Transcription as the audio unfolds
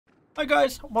Hi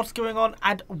guys, what's going on,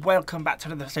 and welcome back to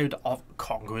another episode of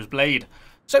Conqueror's Blade.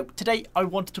 So today I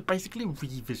wanted to basically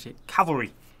revisit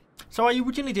Cavalry. So I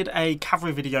originally did a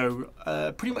Cavalry video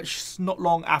pretty much not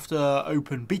long after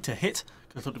open beta hit,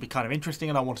 because I thought it'd be kind of interesting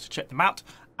and I wanted to check them out.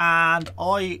 And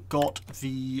I got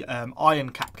the Iron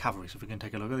Cap Cavalry, so if we can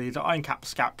take a look at these, Iron Cap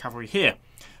Scout Cavalry here.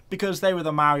 Because they were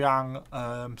the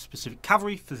Mariang specific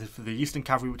cavalry for the Eastern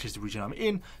Cavalry, which is the region I'm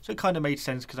in, so it kind of made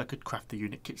sense because I could craft the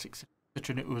unit kits, etc.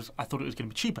 And I thought it was going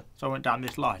to be cheaper, so I went down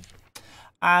this line.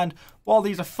 And while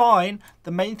these are fine,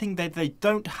 the main thing that they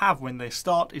don't have when they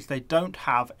start is they don't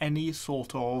have any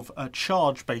sort of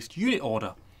charge-based unit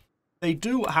order. They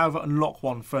do, however, unlock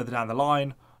one further down the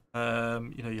line.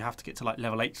 You have to get to like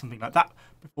level 8, something like that,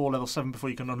 before level 7, before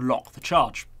you can unlock the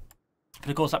charge. And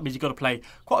of course, that means you've got to play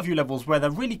quite a few levels where they're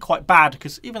really quite bad,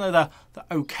 because even though they're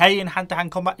okay in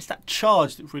hand-to-hand combat, it's that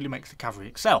charge that really makes the cavalry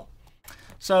excel.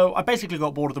 So I basically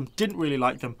got bored of them, didn't really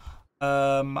like them,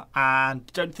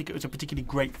 and don't think it was a particularly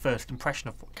great first impression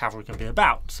of what cavalry can be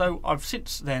about. So I've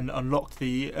since then unlocked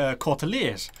the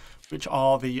Courtiers, which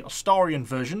are the Astarian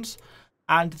versions,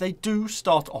 and they do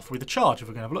start off with a charge. If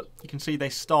we're going to have a look, you can see they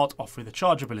start off with a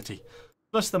charge ability.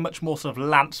 Plus they're much more sort of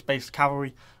lance-based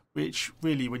cavalry, which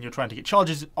really, when you're trying to get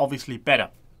charges, is obviously better.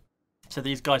 So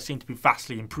these guys seem to be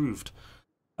vastly improved.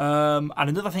 And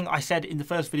another thing I said in the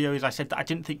first video is I said that I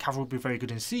didn't think cavalry would be very good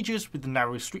in sieges with the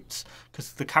narrow streets,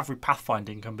 because the cavalry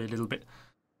pathfinding can be a little bit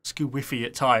skew-whiffy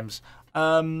at times.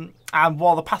 And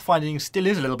while the pathfinding still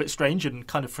is a little bit strange and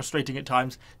kind of frustrating at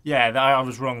times, yeah, I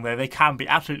was wrong there. They can be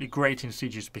absolutely great in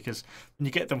sieges, because when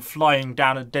you get them flying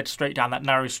down and dead straight down that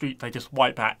narrow street, they just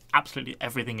wipe out absolutely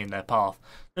everything in their path.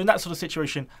 So in that sort of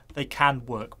situation, they can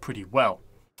work pretty well.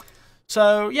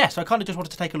 So yeah, so I kind of just wanted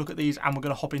to take a look at these, and we're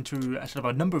going to hop into sort of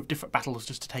a number of different battles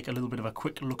just to take a little bit of a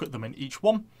quick look at them in each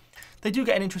one. They do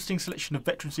get an interesting selection of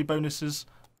veterancy bonuses,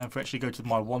 and if we actually go to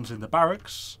my ones in the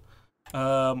barracks,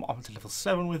 I'm to level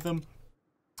 7 with them.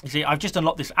 You see, I've just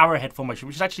unlocked this arrowhead formation,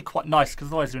 which is actually quite nice, because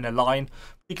otherwise they're in a line,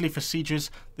 particularly for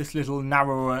sieges. This little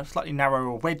narrower, slightly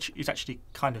narrower wedge is actually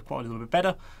kind of quite a little bit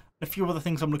better. A few other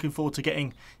things I'm looking forward to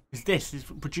getting is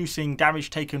producing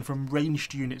damage taken from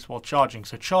ranged units while charging.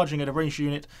 So charging at a ranged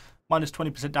unit, minus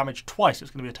 20% damage twice. It's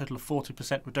going to be a total of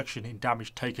 40% reduction in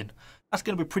damage taken. That's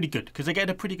going to be pretty good, because they get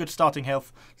a pretty good starting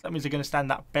health. So that means they're going to stand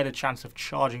that better chance of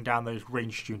charging down those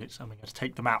ranged units, and we're going to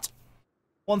take them out.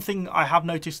 One thing I have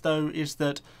noticed, though, is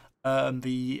that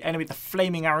the enemy, the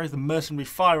flaming arrows, the mercenary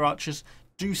fire archers,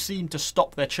 do seem to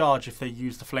stop their charge if they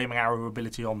use the flaming arrow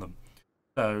ability on them.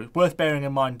 So, worth bearing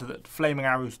in mind that flaming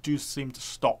arrows do seem to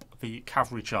stop the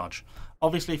cavalry charge.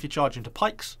 Obviously, if you charge into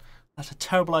pikes, that's a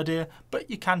terrible idea,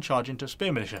 but you can charge into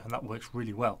spear militia, and that works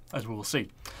really well, as we will see.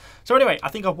 So anyway, I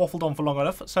think I've waffled on for long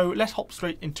enough, so let's hop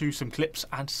straight into some clips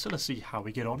and sort of see how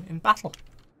we get on in battle.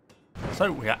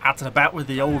 So, we are out and about with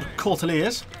the old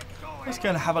Courtiers. Let's go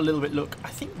and have a little bit look. I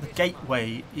think the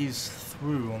gateway is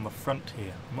through on the front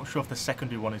here. I'm not sure if the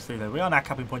secondary one is through there. We are now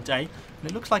capping point A, and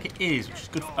it looks like it is, which is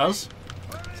good for us.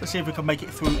 So let's see if we can make it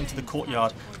through into the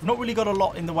courtyard. We've not really got a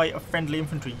lot in the way of friendly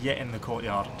infantry yet in the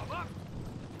courtyard.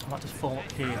 I might just form up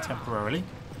here temporarily.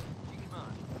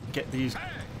 Get these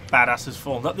badasses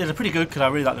formed up. These are pretty good, because I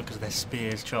really like them because their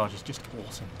spears charge is just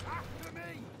awesome.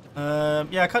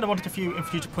 Yeah, I kind of wanted a few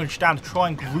infantry to punch down to try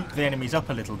and group the enemies up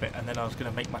a little bit, and then I was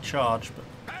going to make my charge, but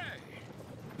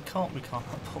we can't.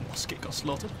 Poor musket got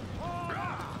slaughtered.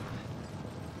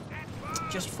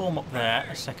 Just form up there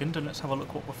a second, and let's have a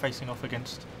look what we're facing off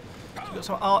against. So we've got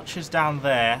some archers down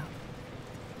there.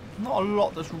 Not a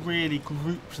lot that's really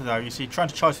grouped, though. You see, trying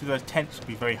to charge through those tents would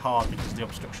be very hard because of the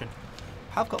obstruction.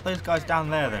 I've got those guys down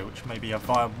there, though, which may be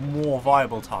a more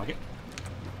viable target.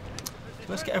 So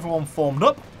let's get everyone formed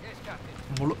up,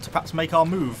 and we'll look to perhaps make our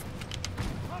move.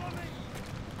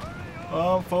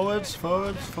 Forwards,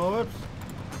 forwards, forwards.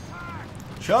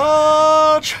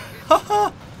 Charge!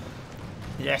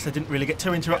 Yes, I didn't really get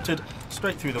too interrupted.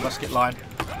 Straight through the musket line,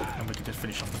 and we can just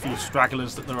finish off the few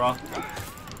stragglers that there are.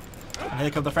 And here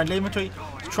come the friendly infantry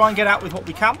to try and get out with what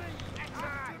we can.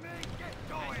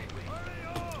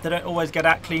 They don't always get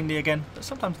out cleanly again, but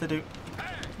sometimes they do.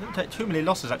 They don't take too many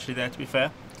losses actually there, to be fair,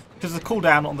 because the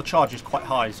cooldown on the charge is quite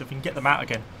high. So if we can get them out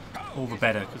again, all the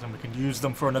better, because then we can use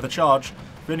them for another charge.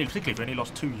 Particularly if we only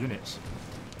lost 2 units,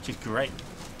 which is great.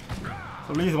 So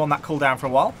we'll leave them on that cooldown for a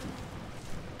while.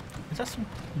 Is there some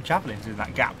javelins in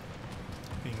that gap?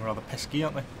 Being rather pesky,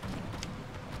 aren't they?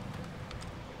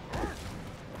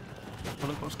 Well,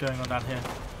 look what's going on down here.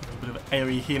 A little bit of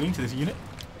AoE healing to this unit.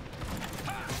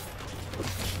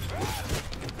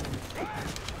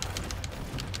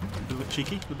 little bit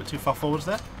cheeky, a little bit too far forwards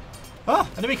there. Ah,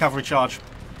 enemy cavalry charge.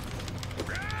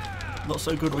 Not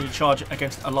so good when you charge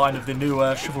against a line of the new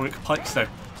chivalric pikes though.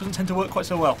 Doesn't tend to work quite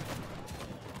so well.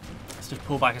 Let's just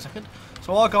pull back a second.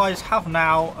 So our guys have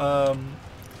now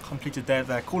completed their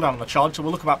cooldown on the charge, so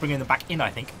we'll look about bringing them back in, I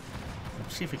think. We'll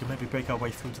see if we can maybe break our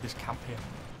way through into this camp here.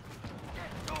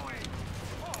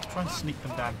 Try and sneak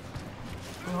them down.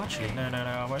 Oh, actually, no,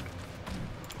 I won't.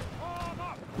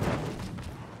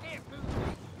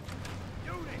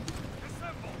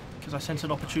 Because I sense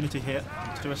an opportunity here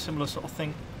to do a similar sort of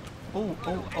thing. Oh.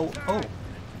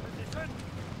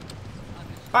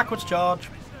 Backwards charge.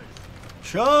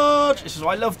 Charge! This is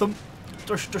why I love them.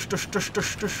 Dush.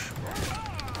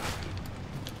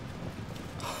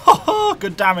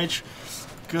 Good damage.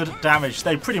 Good damage.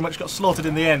 They pretty much got slaughtered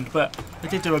in the end, but they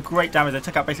did do a great damage. They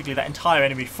took out basically that entire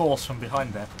enemy force from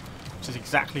behind there, which is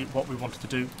exactly what we wanted to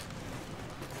do.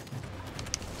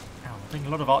 Ow, I'm doing a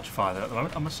lot of archer fire there at the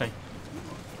moment, I must say.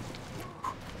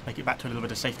 Make it back to a little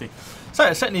bit of safety. So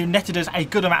it certainly netted us a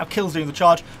good amount of kills during the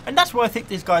charge, and that's where I think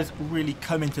these guys really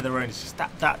come into their own. It's just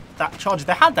that charge.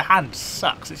 The hand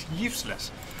sucks. It's useless.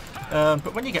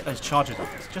 But when you get those charges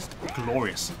off, it's just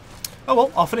glorious. Oh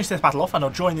well, I'll finish this battle off and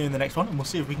I'll join you in the next one, and we'll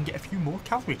see if we can get a few more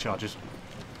cavalry charges.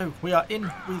 So we are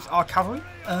in with our cavalry.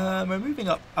 We're moving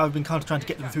up. I've been kind of trying to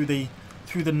get them through the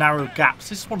narrow gaps.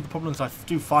 This is one of the problems I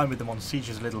do find with them on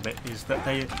sieges a little bit, is that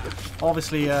they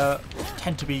obviously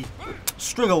tend to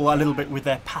struggle a little bit with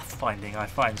their pathfinding, I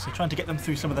find. So trying to get them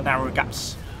through some of the narrow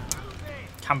gaps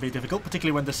can be difficult,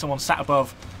 particularly when there's someone sat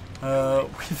above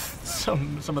with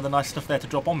some of the nice stuff there to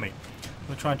drop on me.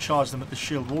 We'll try and charge them at the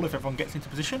shield wall if everyone gets into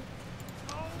position.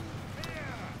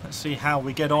 Let's see how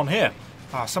we get on here.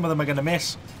 Some of them are going to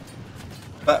miss.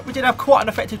 But we did have quite an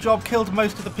effective job. Killed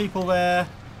most of the people there.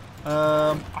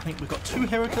 I think we've got 2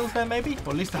 hero kills there maybe, or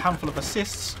at least a handful of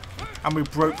assists. And we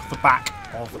broke the back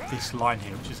of this line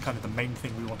here, which is kind of the main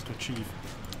thing we wanted to achieve.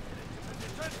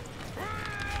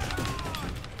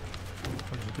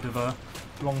 A bit of a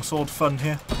longsword fun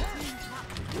here.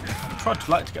 I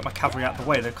tried to get my cavalry out of the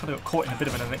way. They kind of got caught in a bit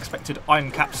of an unexpected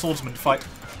iron-capped swordsman fight.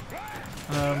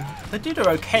 They do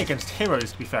okay against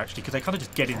heroes, to be fair, actually, because they kind of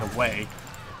just get in the way.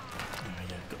 Oh,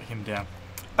 yeah, got him down.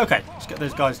 Okay, let's get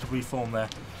those guys to reform there.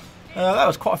 That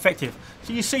was quite effective.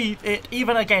 So you see, it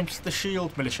even against the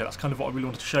shield militia, that's kind of what I really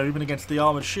wanted to show, even against the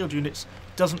armoured shield units,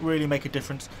 doesn't really make a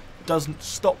difference. It doesn't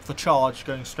stop the charge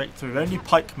going straight through. Only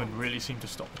pikemen really seem to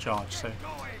stop the charge. So,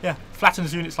 yeah,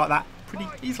 flattens units like that pretty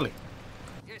easily.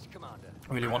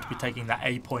 I really want to be taking that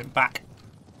A point back.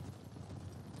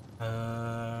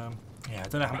 Yeah, I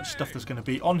don't know how much stuff there's going to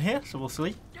be on here, so we'll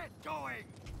see.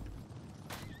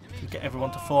 Get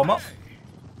everyone to form up.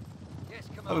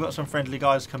 Oh, we've got some friendly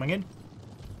guys coming in.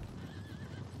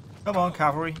 Come on,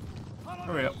 cavalry.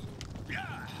 Hurry up.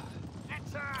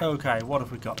 Okay, what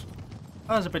have we got?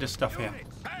 Oh, there's a bit of stuff here.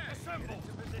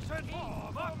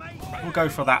 We'll go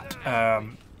for that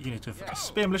unit of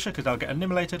spear militia because they'll get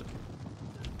annihilated.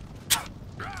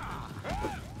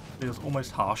 Feels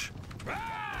almost harsh.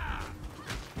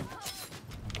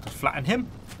 Just flatten him,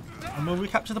 and we'll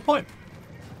recapture the point.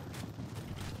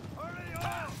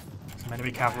 Some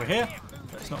enemy cavalry here.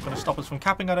 It's not going to stop us from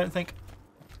capping, I don't think.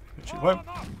 Which it won't.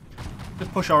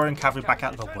 Just push our own cavalry back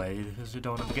out of the way because we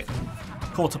don't want to get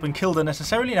caught up and killed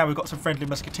unnecessarily. Now we've got some friendly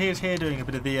musketeers here doing a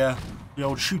bit of the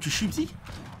old shooty.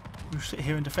 We'll sit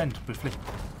here and defend briefly.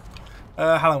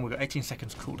 How long have we got? 18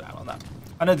 seconds cooldown on that.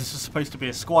 I know this is supposed to be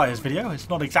a squires video. It's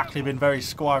not exactly been very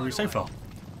squirey so far.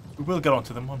 We will get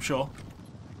onto them, I'm sure.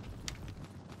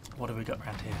 What have we got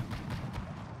around here?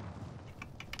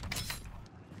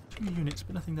 2 units,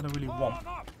 but nothing that I really want.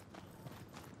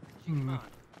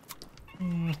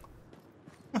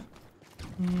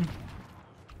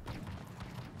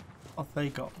 What have they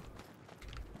got?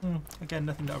 Again,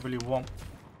 nothing that I really want.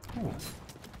 Ooh.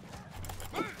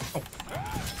 Oh.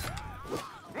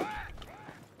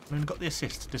 I only got the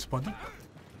assist, disappointing.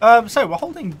 So we're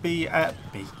holding A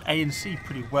and C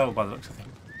pretty well by the looks of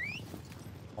things.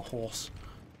 A horse.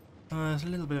 There's a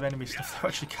little bit of enemy stuff. They're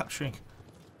actually capturing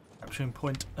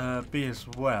point B as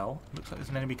well. Looks like there's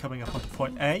an enemy coming up onto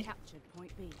point A.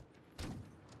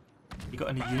 You got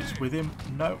any units with him?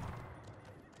 No.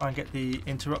 Try and get the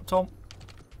interrupt on.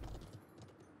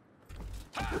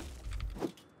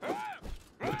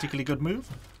 Particularly good move.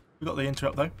 We got the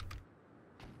interrupt though.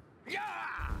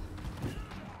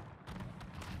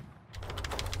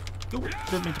 Oh,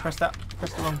 didn't mean to press that.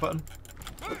 Press the wrong button.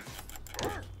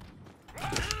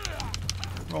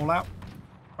 Roll out.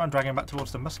 Try and drag him back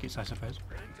towards the muskets, I suppose.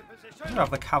 We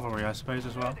have the cavalry, I suppose,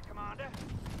 as well.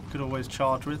 Could always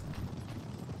charge with.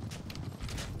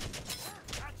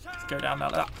 Let's go down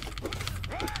like that.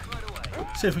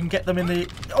 See if we can get them in the...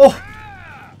 Oh!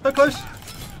 So close!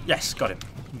 Yes, got him.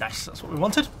 Nice, that's what we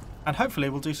wanted. And hopefully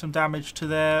we'll do some damage to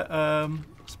their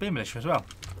spear militia as well.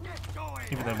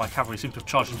 Even though my cavalry seem to have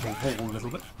charged into a wall a little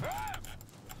bit.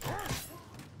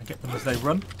 And get them as they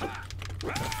run.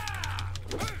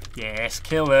 Yes,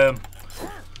 kill them.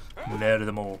 Murder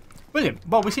them all. Brilliant.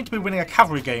 Well, we seem to be winning a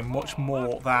cavalry game much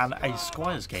more than a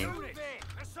squires game,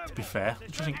 to be fair,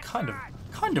 which I think kind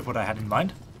of what I had in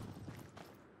mind.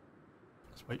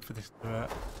 Let's wait for this to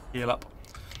heal up.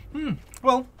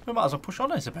 Well, we might as well push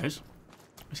on, I suppose.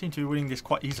 We seem to be winning this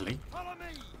quite easily.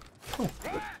 Cool.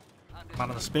 Man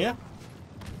on the spear.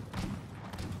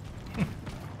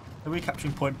 They're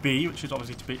recapturing point B, which is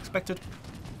obviously to be expected.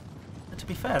 And to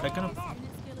be fair, they're going to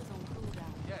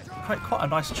create quite a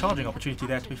nice charging opportunity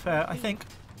there, to be fair, I think.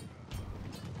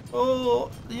 Oh,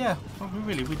 yeah. Well,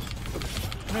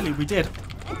 we did.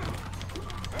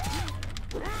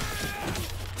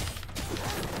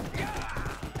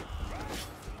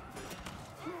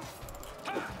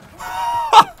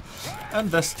 And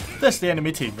thus the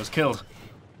enemy team was killed.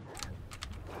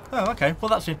 Oh, okay. Well,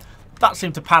 that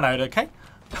seemed to pan out okay.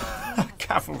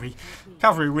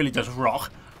 Cavalry really does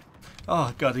rock.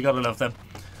 Oh god, you gotta love them.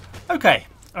 Okay,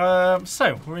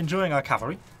 so we're enjoying our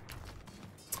cavalry.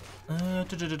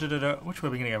 Which way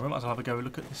are we gonna go? We might as well have a go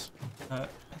look at this.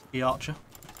 The archer.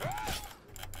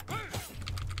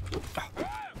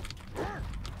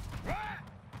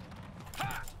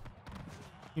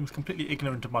 He was completely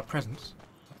ignorant of my presence.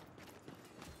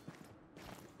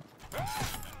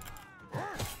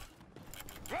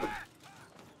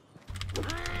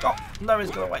 Oh, no,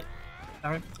 he's got away.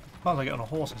 Might as well get on a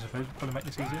horse, I suppose. Probably make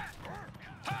this easier.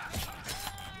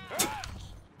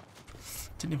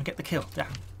 Didn't even get the kill.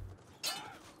 Damn.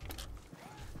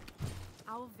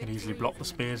 Can easily block the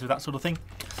spears with that sort of thing.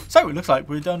 So it looks like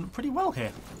we've done pretty well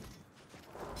here.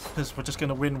 Because we're just going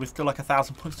to win with still like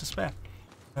 1,000 points to spare.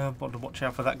 Want to watch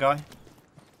out for that guy.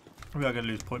 We are going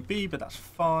to lose point B, but that's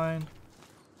fine.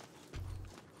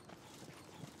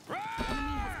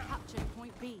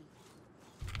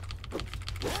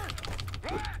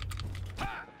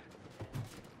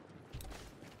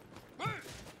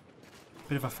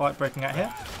 Bit of a fight breaking out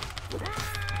here.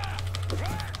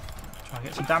 Try and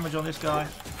get some damage on this guy.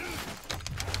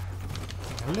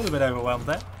 A little bit overwhelmed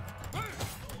there.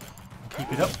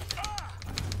 Keep it up.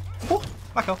 Oh,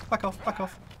 back off, back off, back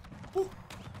off. Oh,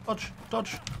 dodge,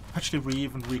 dodge. Actually, we're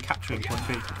even recapturing point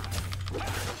B.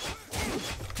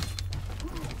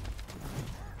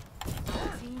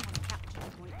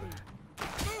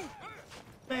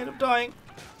 They end up dying.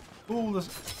 Oh, there's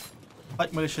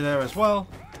light militia there as well.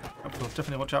 We'll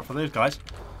definitely watch out for those guys.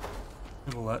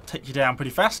 They will take you down pretty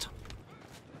fast.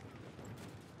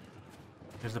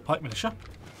 Here's the pike militia.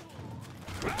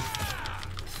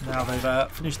 Now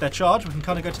they've finished their charge, we can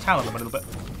kind of go to town on them a little bit.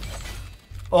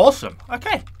 Awesome.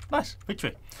 Okay, nice.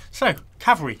 Victory. So,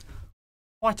 cavalry.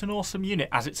 Quite an awesome unit,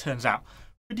 as it turns out.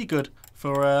 Pretty good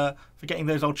for getting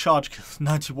those old charge kills.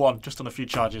 91, just on a few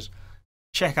charges.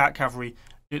 Check out cavalry.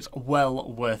 It's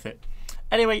well worth it.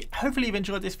 Anyway, hopefully you've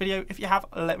enjoyed this video. If you have,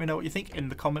 let me know what you think in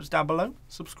the comments down below.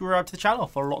 Subscribe to the channel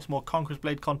for lots more Conqueror's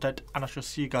Blade content, and I shall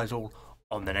see you guys all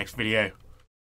on the next video.